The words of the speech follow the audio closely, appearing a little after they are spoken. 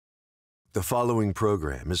The following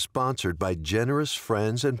program is sponsored by generous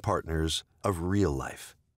friends and partners of Real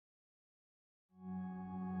Life.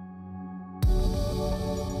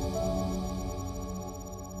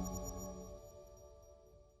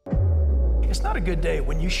 It's not a good day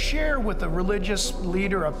when you share with a religious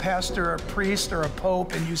leader, a pastor, a priest, or a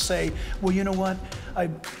pope, and you say, well, you know what? I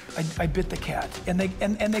bit the cat. And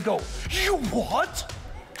they go, you what?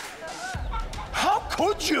 How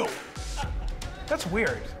could you? That's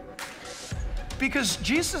weird. Because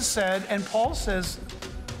Jesus said, and Paul says,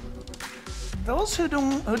 those who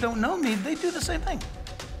don't know me, they do the same thing.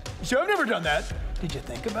 So I've never done that. Did you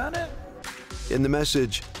think about it? In the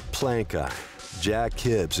message, Plank Eye, Jack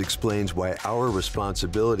Hibbs explains why our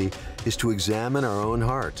responsibility is to examine our own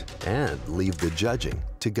heart and leave the judging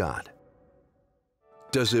to God.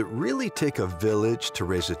 Does it really take a village to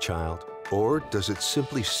raise a child, or does it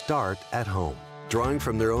simply start at home? Drawing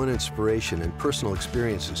from their own inspiration and personal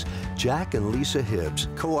experiences, Jack and Lisa Hibbs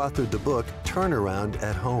co-authored the book Turnaround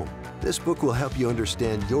at Home. This book will help you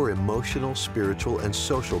understand your emotional, spiritual, and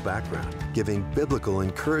social background, giving biblical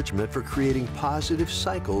encouragement for creating positive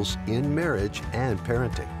cycles in marriage and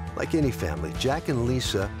parenting. Like any family, Jack and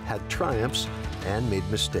Lisa had triumphs and made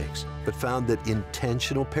mistakes, but found that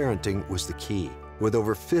intentional parenting was the key. With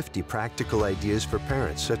over 50 practical ideas for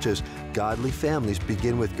parents, such as godly families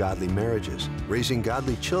begin with godly marriages, raising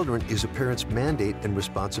godly children is a parent's mandate and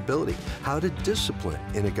responsibility, how to discipline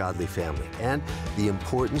in a godly family, and the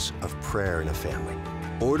importance of prayer in a family.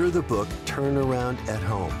 Order the book Turnaround at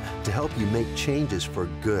Home to help you make changes for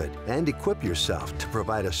good and equip yourself to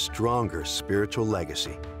provide a stronger spiritual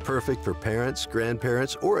legacy. Perfect for parents,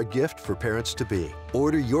 grandparents, or a gift for parents-to-be.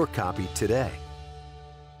 Order your copy today.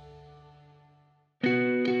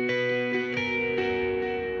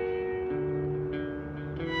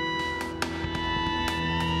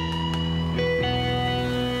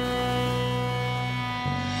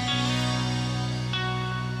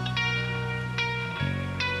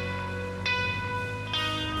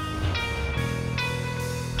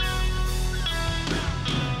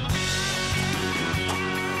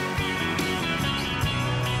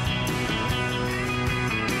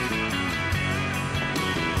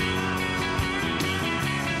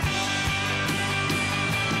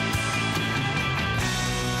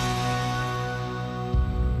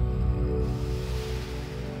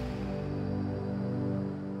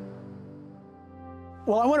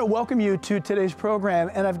 Well, I want to welcome you to today's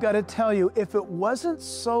program, and I've got to tell you, if it wasn't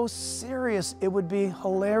so serious, it would be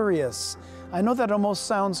hilarious. I know that almost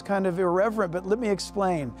sounds kind of irreverent, but let me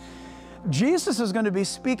explain. Jesus is going to be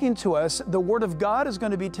speaking to us. The Word of God is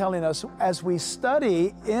going to be telling us as we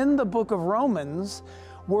study in the book of Romans.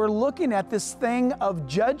 We're looking at this thing of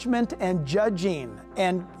judgment and judging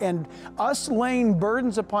and us laying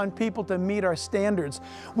burdens upon people to meet our standards.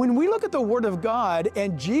 When we look at the Word of God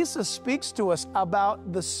and Jesus speaks to us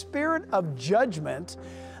about the spirit of judgment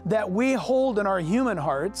that we hold in our human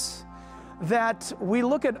hearts, that we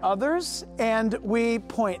look at others and we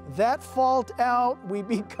point that fault out, we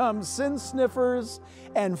become sin sniffers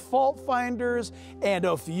and fault finders, and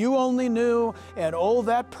if you only knew, and oh,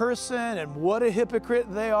 that person, and what a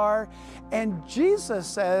hypocrite they are. And Jesus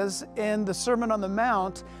says in the Sermon on the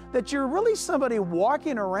Mount that you're really somebody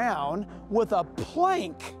walking around with a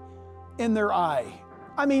plank in their eye.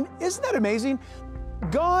 I mean, isn't that amazing?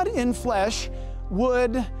 God in flesh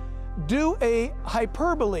would do a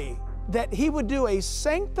hyperbole, that He would do a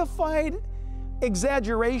sanctified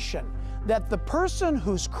exaggeration, that the person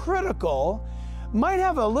who's critical might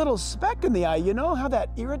have a little speck in the eye. You know how that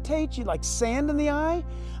irritates you, like sand in the eye?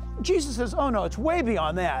 Jesus says, oh no, it's way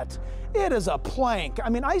beyond that. It is a plank. I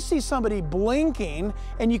mean, I see somebody blinking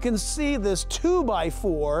and you can see this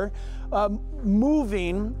 2x4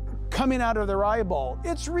 moving, coming out of their eyeball.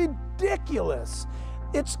 It's ridiculous.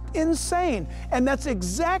 It's insane. And that's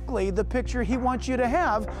exactly the picture He wants you to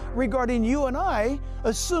have regarding you and I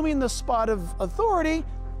assuming the spot of authority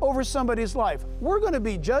over somebody's life. We're going to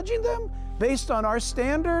be judging them based on our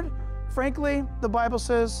standard. Frankly, the Bible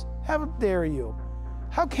says, how dare you?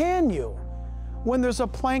 How can you? When there's a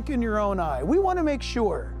plank in your own eye. We want to make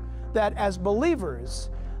sure that as believers,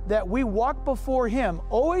 that we walk before Him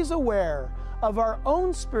always aware of our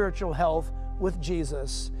own spiritual health with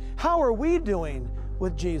Jesus. How are we doing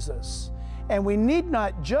with Jesus? And we need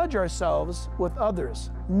not judge ourselves with others.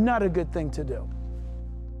 Not a good thing to do.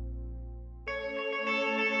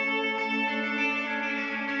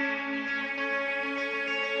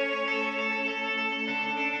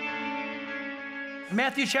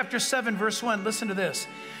 Matthew chapter 7, verse 1, listen to this.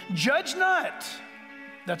 Judge not,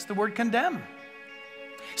 that's the word condemn,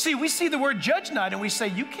 See, we see the word judge not, and we say,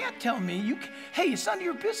 you can't tell me. Hey, it's none of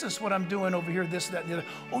your business what I'm doing over here, this, that, and the other.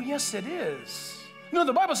 Oh, yes, it is. No,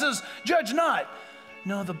 the Bible says, judge not.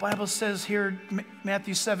 No, the Bible says here,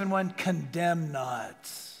 Matthew 7:1, condemn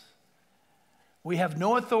not. We have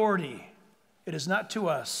no authority. It is not to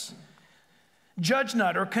us. Judge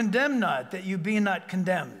not or condemn not, that you be not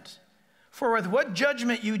condemned. For with what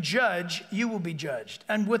judgment you judge, you will be judged.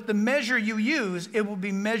 And with the measure you use, it will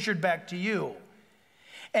be measured back to you.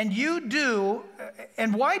 And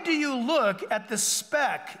why do you look at the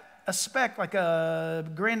speck, a speck like a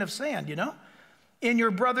grain of sand, in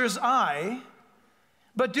your brother's eye,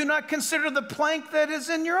 but do not consider the plank that is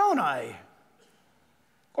in your own eye?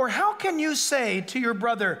 Or how can you say to your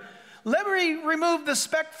brother, let me remove the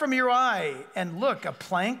speck from your eye, and look, a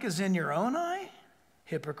plank is in your own eye?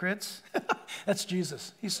 Hypocrites. That's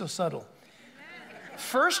Jesus. He's so subtle.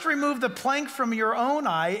 First, remove the plank from your own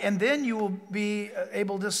eye, and then you will be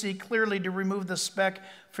able to see clearly to remove the speck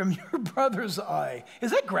from your brother's eye.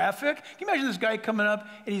 Is that graphic? Can you imagine this guy coming up,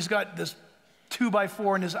 and he's got this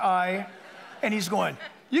 2x4 in his eye, and he's going,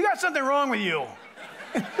 you got something wrong with you.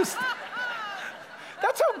 That's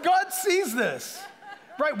how God sees this.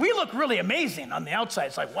 Right? We look really amazing on the outside.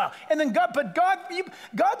 It's like, wow. And then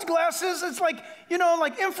God's glasses, it's like,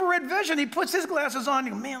 like infrared vision. He puts his glasses on.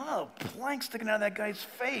 You go, man, a plank sticking out of that guy's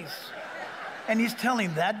face. And he's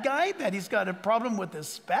telling that guy that he's got a problem with his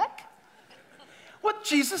speck? What's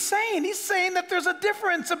Jesus saying? He's saying that there's a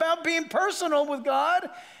difference about being personal with God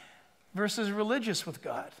versus religious with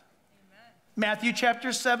God. Amen. Matthew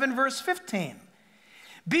chapter 7, verse 15.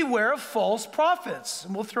 Beware of false prophets.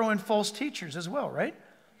 And we'll throw in false teachers as well, right?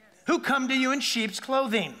 Yes. Who come to you in sheep's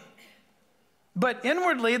clothing, but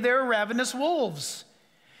inwardly they're ravenous wolves.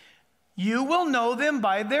 You will know them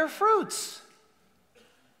by their fruits.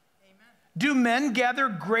 Amen. Do men gather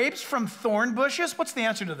grapes from thorn bushes? What's the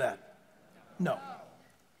answer to that? No.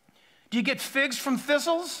 Do you get figs from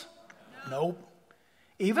thistles? No. Nope.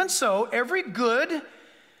 Even so, every good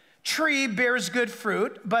tree bears good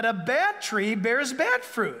fruit, but a bad tree bears bad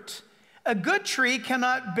fruit. A good tree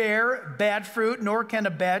cannot bear bad fruit, nor can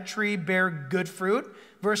a bad tree bear good fruit.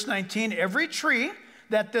 Verse 19, every tree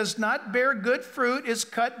that does not bear good fruit is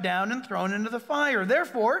cut down and thrown into the fire.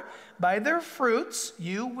 Therefore, by their fruits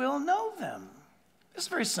you will know them. It's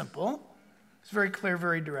very simple. It's very clear,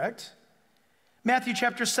 very direct. Matthew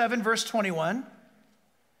chapter 7, verse 21.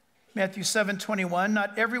 Matthew 7:21,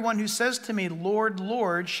 not everyone who says to me, Lord,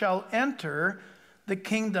 Lord, shall enter the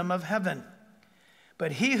kingdom of heaven,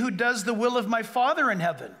 but he who does the will of my Father in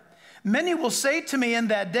heaven. Many will say to me in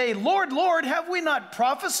that day, Lord, Lord, have we not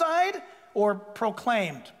prophesied or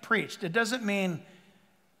proclaimed, preached? It doesn't mean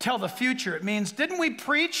tell the future. It means, didn't we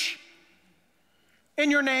preach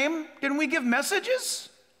in your name? Didn't we give messages?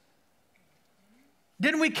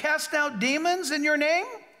 Didn't we cast out demons in your name?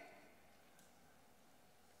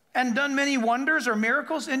 And done many wonders or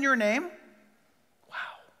miracles in your name? Wow.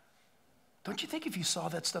 Don't you think if you saw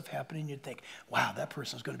that stuff happening, you'd think, wow, that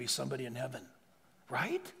person's going to be somebody in heaven,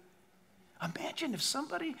 right? Imagine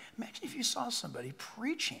if you saw somebody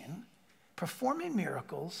preaching, performing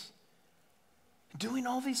miracles, doing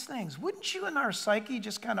all these things. Wouldn't you in our psyche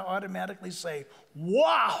just kind of automatically say,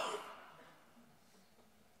 wow?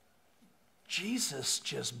 Jesus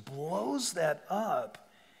just blows that up.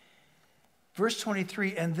 Verse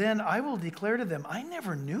 23, and then I will declare to them, I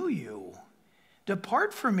never knew you.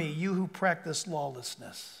 Depart from me, you who practice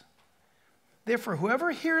lawlessness. Therefore,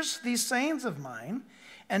 whoever hears these sayings of mine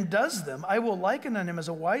and does them, I will liken unto him as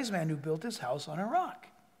a wise man who built his house on a rock.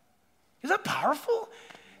 Is that powerful?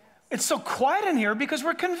 It's so quiet in here because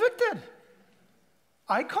we're convicted.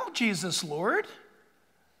 I call Jesus Lord.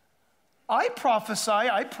 I prophesy,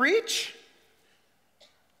 I preach.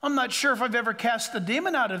 I'm not sure if I've ever cast a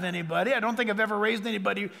demon out of anybody. I don't think I've ever raised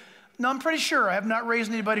anybody. No, I'm pretty sure I have not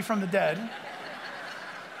raised anybody from the dead.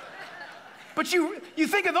 But you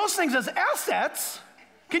think of those things as assets.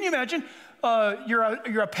 Can you imagine?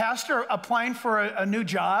 You're a pastor applying for a new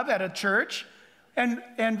job at a church.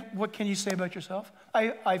 And what can you say about yourself?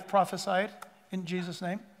 I've prophesied in Jesus'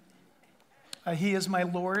 name. He is my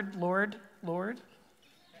Lord, Lord, Lord.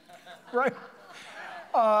 Right?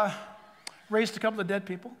 Raised a couple of dead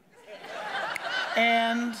people,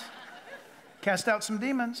 and cast out some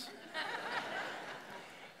demons.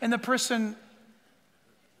 And the person,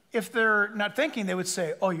 if they're not thinking, they would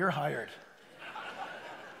say, oh, you're hired.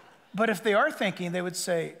 But if they are thinking, they would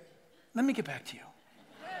say, let me get back to you.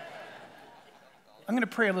 I'm going to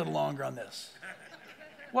pray a little longer on this.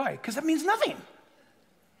 Why? Because that means nothing.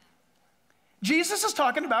 Jesus is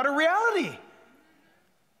talking about a reality.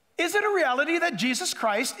 Is it a reality that Jesus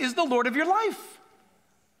Christ is the Lord of your life?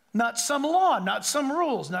 Not some law, not some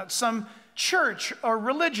rules, not some church or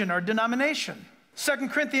religion or denomination. 2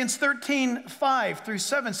 Corinthians 13, 5 through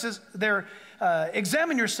 7 says there,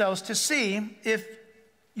 examine yourselves to see if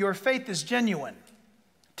your faith is genuine.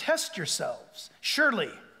 Test yourselves. Surely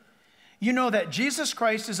you know that Jesus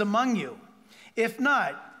Christ is among you. If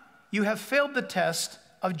not, you have failed the test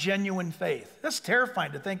of genuine faith. That's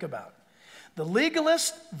terrifying to think about. The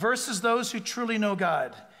legalist versus those who truly know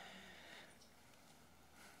God.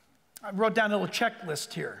 I wrote down a little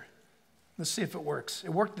checklist here. Let's see if it works. It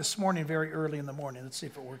worked this morning, very early in the morning. Let's see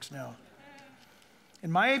if it works now.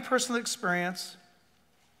 In my personal experience,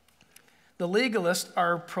 the legalists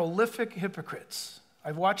are prolific hypocrites.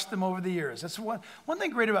 I've watched them over the years. That's one thing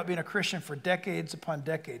great about being a Christian for decades upon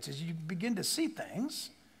decades is you begin to see things,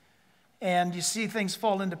 and you see things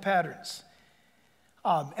fall into patterns.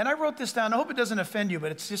 And I wrote this down. I hope it doesn't offend you,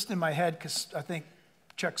 but it's just in my head because I think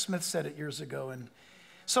Chuck Smith said it years ago. And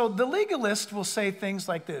so the legalist will say things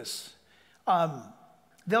like this.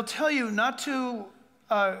 They'll tell you not to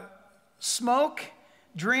smoke,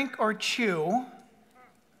 drink, or chew.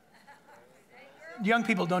 Young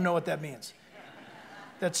people don't know what that means.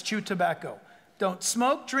 That's chew tobacco. Don't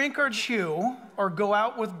smoke, drink, or chew, or go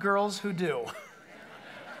out with girls who do.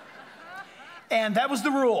 And that was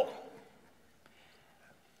the rule.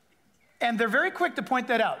 And they're very quick to point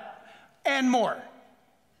that out. And more.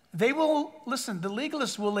 They will, listen, the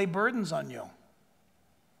legalists will lay burdens on you.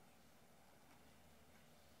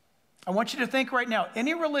 I want you to think right now,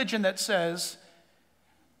 any religion that says,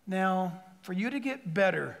 now, for you to get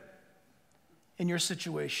better in your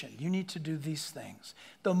situation, you need to do these things.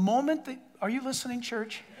 The moment that, are you listening,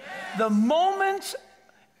 church? Yes. The moment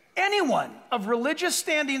anyone of religious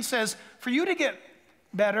standing says, for you to get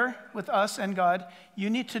better with us and God, you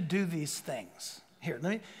need to do these things. Here,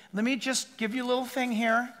 let me just give you a little thing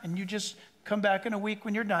here, and you just come back in a week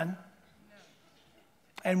when you're done,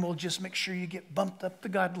 and we'll just make sure you get bumped up the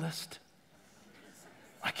God list.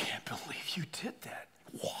 I can't believe you did that.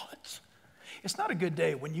 What? It's not a good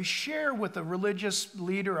day when you share with a religious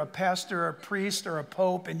leader, a pastor, a priest, or a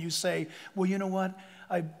pope, and you say, well, you know what?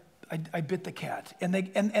 I bit the cat. And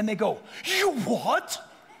they go, you what?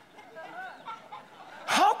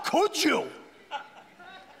 How could you?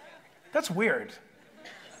 That's weird.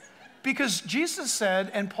 Because Jesus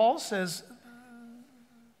said, and Paul says,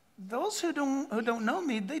 those who don't know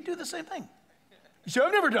me, they do the same thing. You say,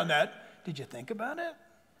 I've never done that. Did you think about it?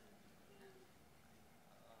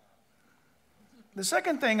 The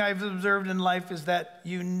second thing I've observed in life is that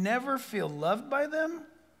you never feel loved by them.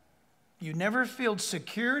 You never feel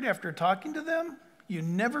secured after talking to them. You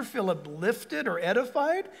never feel uplifted or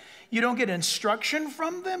edified. You don't get instruction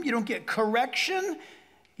from them. You don't get correction.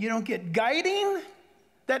 You don't get guiding.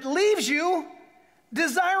 That leaves you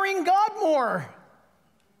desiring God more.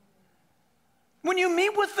 When you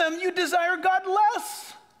meet with them, you desire God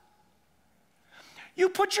less. You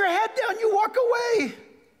put your head down, you walk away.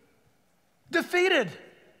 Defeated.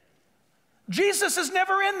 Jesus is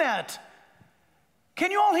never in that.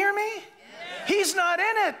 Can you all hear me? Yes. He's not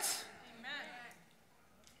in it. Amen.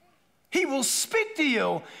 He will speak to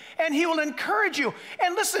you and he will encourage you.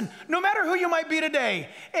 And listen, no matter who you might be today,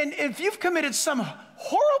 and if you've committed some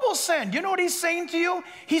horrible sin, you know what he's saying to you?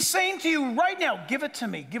 He's saying to you right now, give it to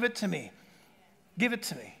me, give it to me, give it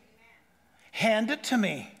to me. Hand it to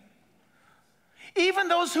me. Even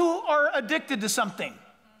those who are addicted to something.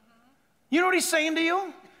 You know what he's saying to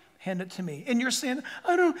you? Hand it to me. And you're saying,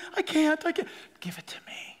 I can't. Give it to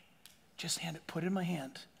me. Just hand it, put it in my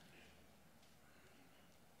hand.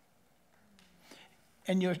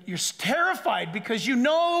 And you're terrified because you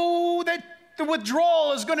know that the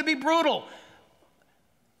withdrawal is going to be brutal.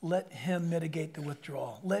 Let him mitigate the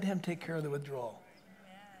withdrawal. Let him take care of the withdrawal.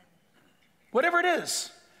 Amen. Whatever it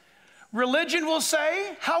is. Religion will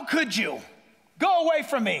say, how could you? Go away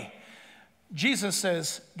from me. Jesus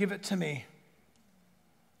says, give it to me.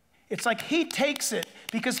 It's like he takes it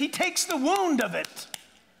because he takes the wound of it.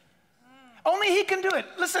 Only he can do it.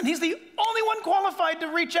 Listen, he's the only one qualified to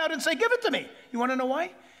reach out and say, give it to me. You want to know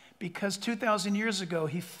why? Because 2,000 years ago,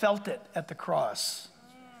 he felt it at the cross.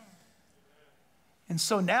 And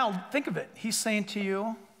so now, think of it. He's saying to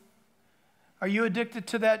you, are you addicted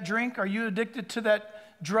to that drink? Are you addicted to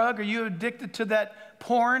that drug? Are you addicted to that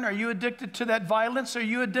porn? Are you addicted to that violence? Are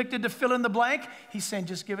you addicted to fill in the blank? He's saying,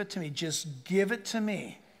 just give it to me. Just give it to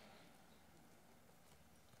me.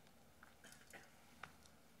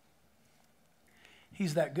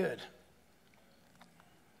 He's that good.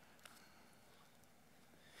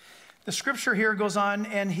 The scripture here goes on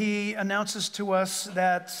and he announces to us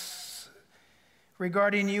that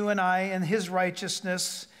regarding you and I and his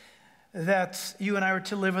righteousness, that you and I are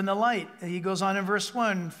to live in the light. He goes on in verse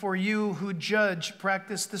 1, for you who judge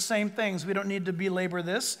practice the same things. We don't need to belabor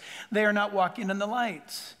this. They are not walking in the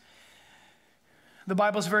light. The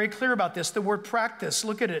Bible is very clear about this. The word practice,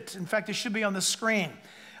 look at it. In fact, it should be on the screen.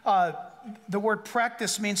 The word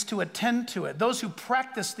practice means to attend to it. Those who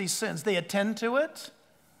practice these sins, they attend to it.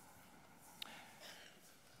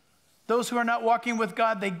 Those who are not walking with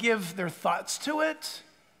God, they give their thoughts to it.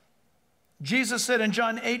 Jesus said in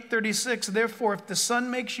John 8:36, therefore, if the Son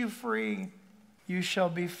makes you free, you shall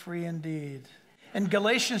be free indeed. In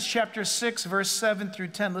Galatians chapter 6, verse 7 through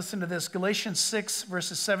 10, listen to this. Galatians 6,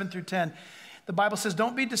 verses 7 through 10. The Bible says,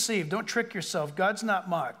 don't be deceived. Don't trick yourself. God's not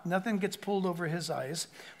mocked. Nothing gets pulled over his eyes.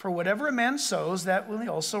 For whatever a man sows, that will he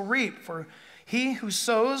also reap. For he who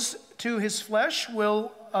sows to his flesh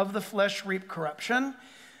will of the flesh reap corruption.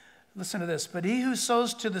 Listen to this. But he who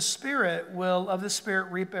sows to the Spirit will of the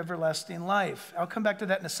Spirit reap everlasting life. I'll come back to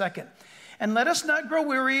that in a second. And let us not grow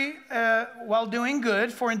weary while doing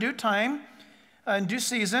good, for in due time, in due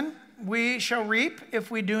season, we shall reap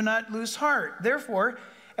if we do not lose heart. Therefore,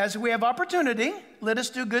 as we have opportunity, let us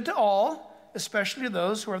do good to all, especially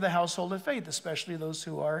those who are the household of faith, especially those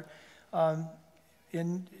who are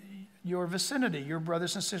in your vicinity, your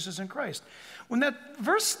brothers and sisters in Christ. When that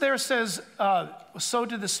verse there says, sow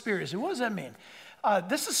to the Spirit, so what does that mean?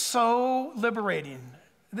 This is so liberating.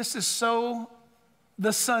 This is so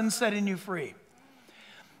the Son setting you free.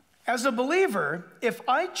 As a believer, if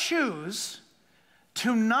I choose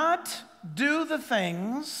to not do the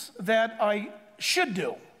things that I should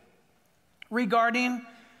do regarding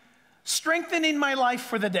strengthening my life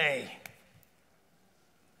for the day,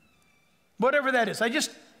 whatever that is, I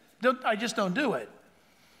just don't do it.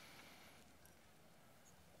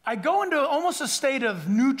 I go into almost a state of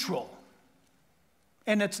neutral,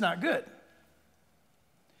 and it's not good.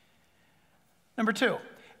 Number two,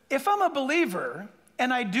 if I'm a believer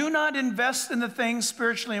and I do not invest in the things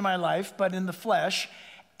spiritually in my life, but in the flesh,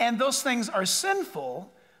 and those things are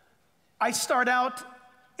sinful, I start out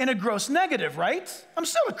in a gross negative, right? I'm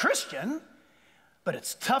still a Christian, but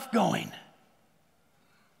it's tough going.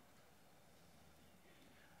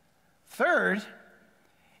 Third,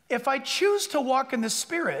 if I choose to walk in the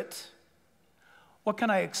Spirit, what can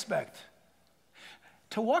I expect?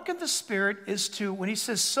 To walk in the Spirit is to, when he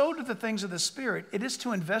says sow to the things of the Spirit, it is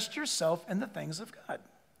to invest yourself in the things of God.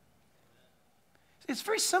 It's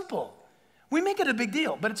very simple. We make it a big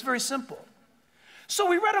deal, but it's very simple. So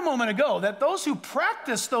we read a moment ago that those who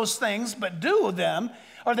practice those things but do them,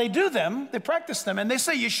 or they do them, they practice them, and they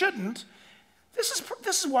say you shouldn't, this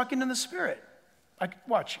is walking in the Spirit.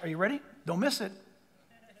 Watch, are you ready? Don't miss it.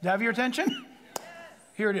 Do you have your attention?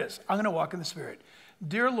 Here it is. I'm going to walk in the Spirit.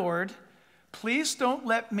 Dear Lord, please don't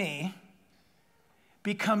let me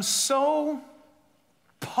become so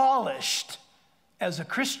polished as a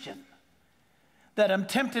Christian that I'm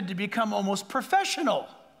tempted to become almost professional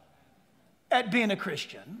at being a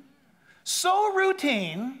Christian, so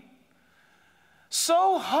routine,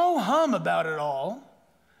 so ho-hum about it all,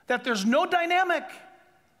 that there's no dynamic,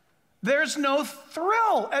 there's no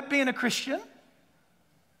thrill at being a Christian.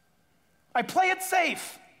 I play it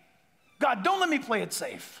safe. God, don't let me play it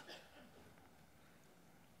safe.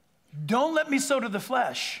 Don't let me sow to the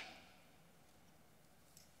flesh.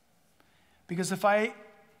 Because if I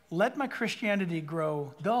let my Christianity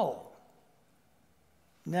grow dull,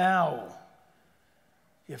 now,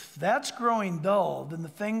 if that's growing dull, then the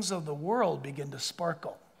things of the world begin to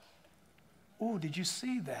sparkle. Ooh, did you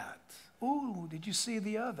see that? Ooh, did you see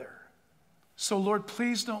the other? So, Lord,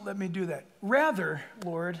 please don't let me do that. Rather,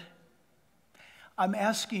 Lord, I'm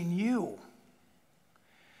asking you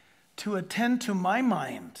to attend to my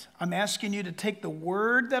mind. I'm asking you to take the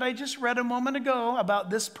word that I just read a moment ago about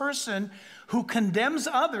this person who condemns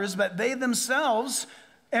others, but they themselves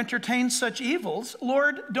entertain such evils.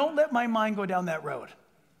 Lord, don't let my mind go down that road.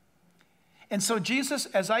 And so, Jesus,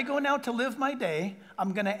 as I go now to live my day,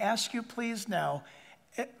 I'm going to ask you, please now,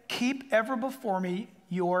 keep ever before me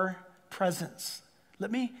your presence.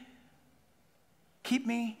 Let me, keep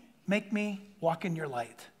me, make me walk in your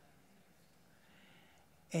light.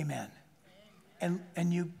 Amen. And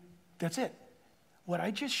you, that's it. What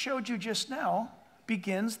I just showed you just now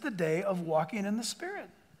begins the day of walking in the Spirit.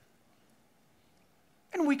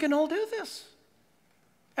 And we can all do this.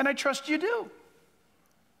 And I trust you do.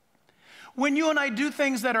 When you and I do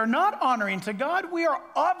things that are not honoring to God, we are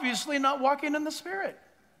obviously not walking in the Spirit.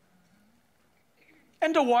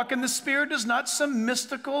 And to walk in the Spirit is not some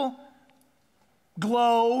mystical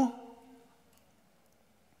glow.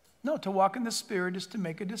 No, to walk in the Spirit is to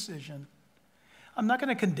make a decision. I'm not going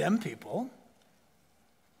to condemn people.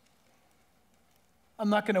 I'm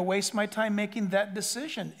not going to waste my time making that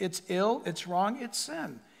decision. It's ill, it's wrong, it's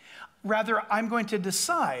sin. Rather, I'm going to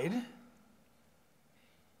decide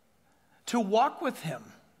to walk with him.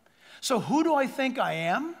 So who do I think I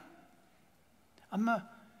am? I'm a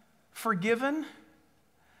forgiven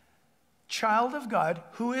child of God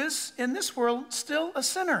who is, in this world, still a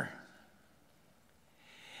sinner.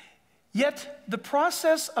 Yet the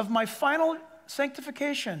process of my final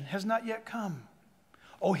sanctification has not yet come.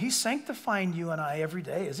 Oh, he's sanctifying you and I every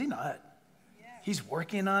day, is he not? Yes. He's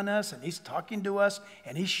working on us, and he's talking to us,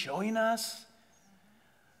 and he's showing us.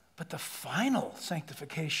 But the final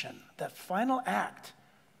sanctification, that final act,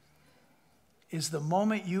 is the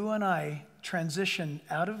moment you and I transition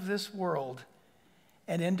out of this world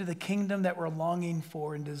and into the kingdom that we're longing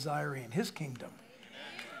for and desiring, his kingdom,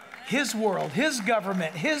 his world, his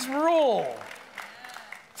government, his rule.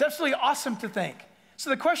 It's absolutely awesome to think.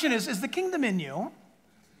 So the question is the kingdom in you?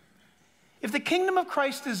 If the kingdom of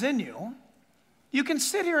Christ is in you, you can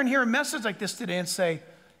sit here and hear a message like this today and say,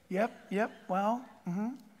 yep, well,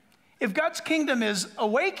 If God's kingdom is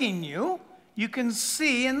awakening you, you can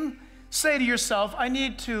see and say to yourself, I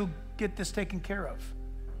need to get this taken care of.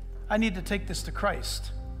 I need to take this to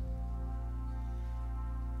Christ.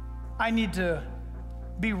 I need to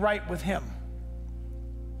be right with him.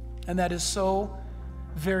 And that is so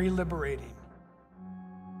very liberating.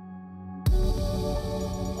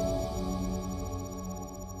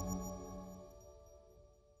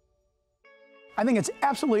 I think it's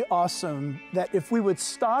absolutely awesome that if we would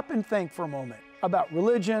stop and think for a moment about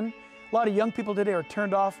religion. A lot of young people today are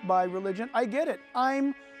turned off by religion. I get it.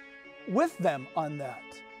 I'm with them on that.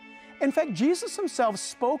 In fact, Jesus himself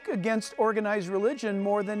spoke against organized religion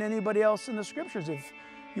more than anybody else in the scriptures, if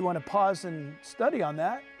you want to pause and study on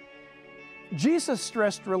that. Jesus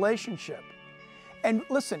stressed relationship. And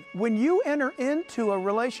listen, when you enter into a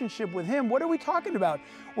relationship with him, what are we talking about?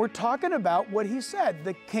 We're talking about what he said,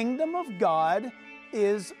 the kingdom of God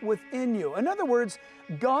is within you. In other words,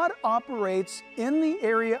 God operates in the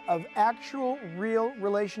area of actual, real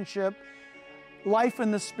relationship, life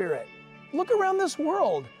in the Spirit. Look around this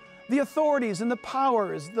world. The authorities and the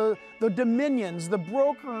powers, the dominions, the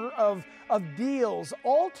broker of deals,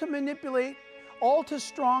 all to manipulate, all to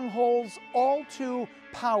strongholds, all to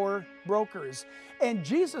power brokers. And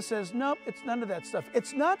Jesus says, nope, it's none of that stuff.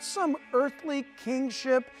 It's not some earthly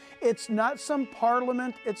kingship. It's not some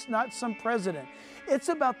parliament. It's not some president. It's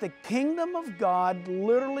about the kingdom of God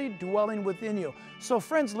literally dwelling within you. So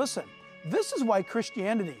friends, listen, this is why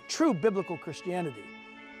Christianity, true biblical Christianity,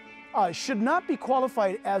 should not be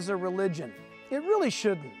qualified as a religion. It really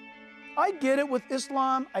shouldn't. I get it with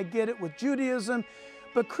Islam, I get it with Judaism,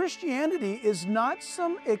 but Christianity is not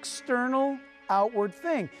some external outward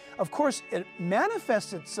thing. Of course, it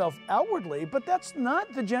manifests itself outwardly, but that's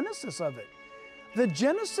not the genesis of it. The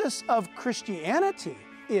genesis of Christianity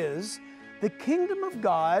is the kingdom of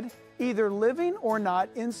God either living or not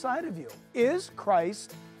inside of you. Is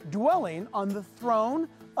Christ dwelling on the throne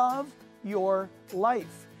of your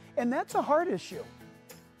life? And that's a hard issue.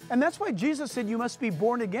 And that's why Jesus said you must be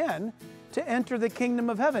born again to enter the kingdom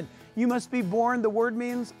of heaven. You must be born, the word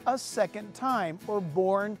means a second time, or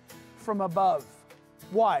born from above.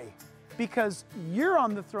 Why? Because you're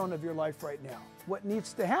on the throne of your life right now. What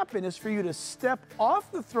needs to happen is for you to step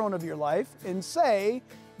off the throne of your life and say,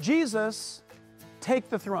 Jesus, take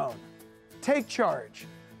the throne, take charge.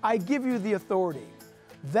 I give you the authority.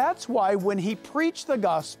 That's why when he preached the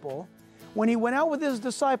gospel, when he went out with his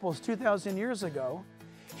disciples 2,000 years ago,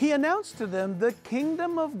 he announced to them, the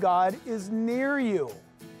kingdom of God is near you.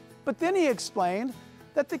 But then he explained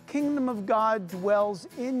that the kingdom of God dwells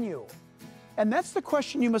in you. And that's the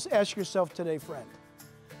question you must ask yourself today, friend.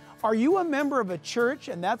 Are you a member of a church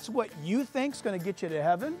and that's what you think is going to get you to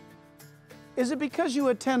heaven? Is it because you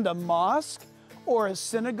attend a mosque or a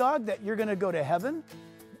synagogue that you're going to go to heaven?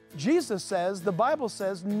 Jesus says, the Bible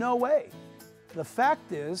says, no way. The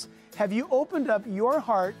fact is, have you opened up your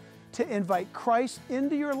heart to invite Christ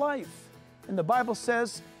into your life? And the Bible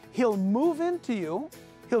says he'll move into you,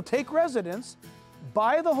 he'll take residence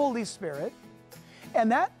by the Holy Spirit,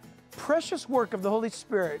 and that precious work of the Holy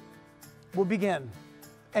Spirit will begin.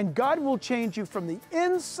 And God will change you from the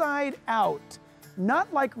inside out,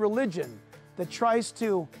 not like religion that tries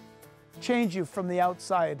to change you from the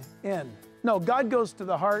outside in. No, God goes to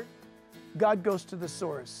the heart, God goes to the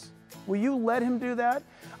source. Will you let him do that?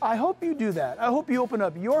 I hope you do that. I hope you open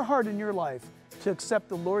up your heart and your life to accept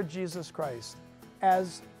the Lord Jesus Christ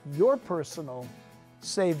as your personal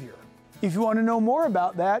Savior. If you want to know more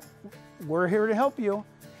about that, we're here to help you.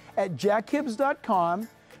 At jackhibbs.com,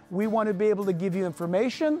 we want to be able to give you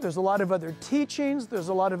information. There's a lot of other teachings. There's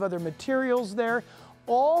a lot of other materials there.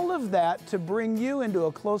 All of that to bring you into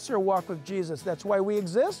a closer walk with Jesus. That's why we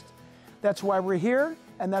exist, that's why we're here,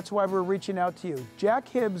 and that's why we're reaching out to you.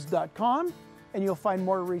 JackHibbs.com, and you'll find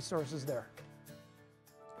more resources there.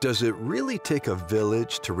 Does it really take a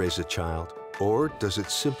village to raise a child, or does it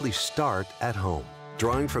simply start at home?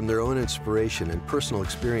 Drawing from their own inspiration and personal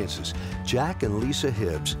experiences, Jack and Lisa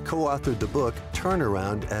Hibbs co-authored the book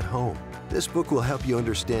Turnaround at Home. This book will help you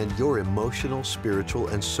understand your emotional, spiritual,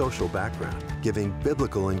 and social background, giving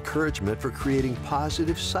biblical encouragement for creating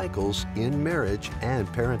positive cycles in marriage and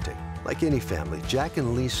parenting. Like any family, Jack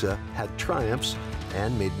and Lisa had triumphs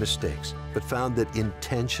and made mistakes, but found that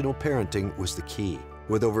intentional parenting was the key.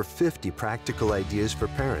 With over 50 practical ideas for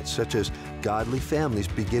parents, such as godly families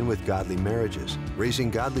begin with godly marriages, raising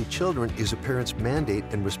godly children is a parent's mandate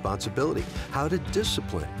and responsibility, how to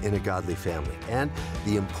discipline in a godly family, and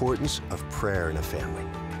the importance of prayer in a family.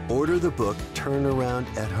 Order the book Turnaround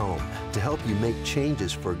at Home to help you make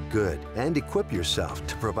changes for good and equip yourself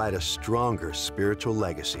to provide a stronger spiritual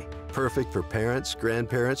legacy. Perfect for parents,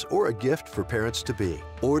 grandparents, or a gift for parents-to-be.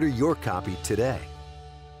 Order your copy today.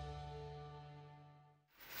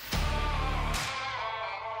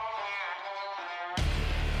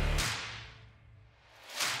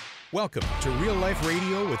 Welcome to Real Life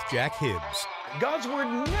Radio with Jack Hibbs. God's Word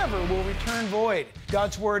never will return void.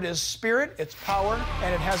 God's Word is spirit, it's power,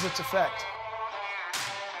 and it has its effect.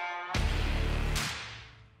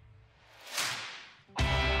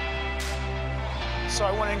 So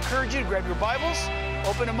I want to encourage you to grab your Bibles,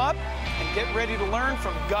 open them up, and get ready to learn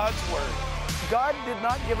from God's Word. God did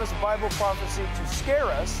not give us Bible prophecy to scare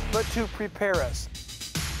us, but to prepare us.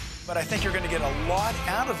 But I think you're going to get a lot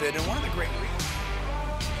out of it, and one of the great reasons.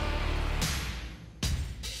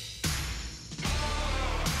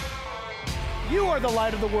 You are the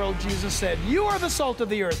light of the world, Jesus said. You are the salt of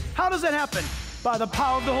the earth. How does that happen? By the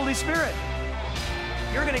power of the Holy Spirit.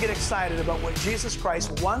 You're going to get excited about what Jesus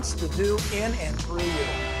Christ wants to do in and through you.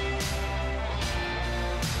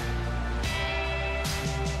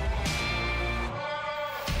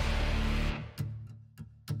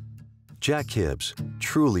 Jack Hibbs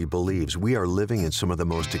truly believes we are living in some of the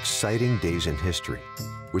most exciting days in history,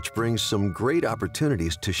 which brings some great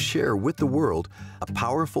opportunities to share with the world a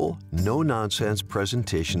powerful, no-nonsense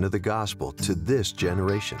presentation of the gospel to this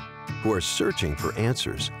generation who are searching for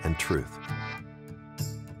answers and truth.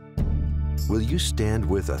 Will you stand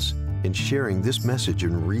with us in sharing this message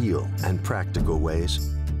in real and practical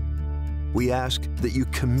ways? We ask that you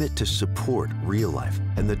commit to support Real Life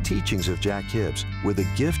and the teachings of Jack Hibbs with a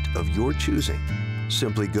gift of your choosing.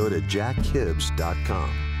 Simply go to jackhibbs.com.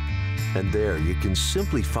 And there you can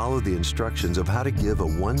simply follow the instructions of how to give a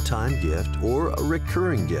one-time gift or a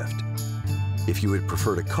recurring gift. If you would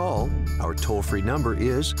prefer to call, our toll-free number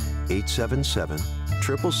is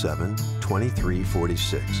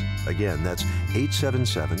 877-777-2346. Again, that's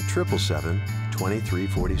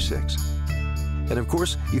 877-777-2346. And of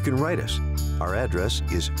course, you can write us. Our address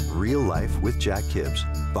is Real Life with Jack Hibbs,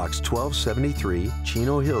 Box 1273,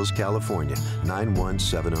 Chino Hills, California,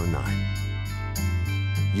 91709.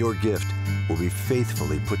 Your gift will be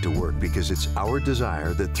faithfully put to work because it's our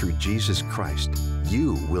desire that through Jesus Christ,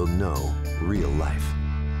 you will know real life.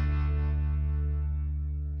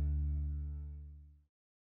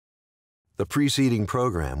 The preceding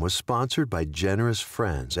program was sponsored by generous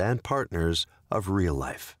friends and partners of Real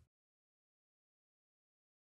Life.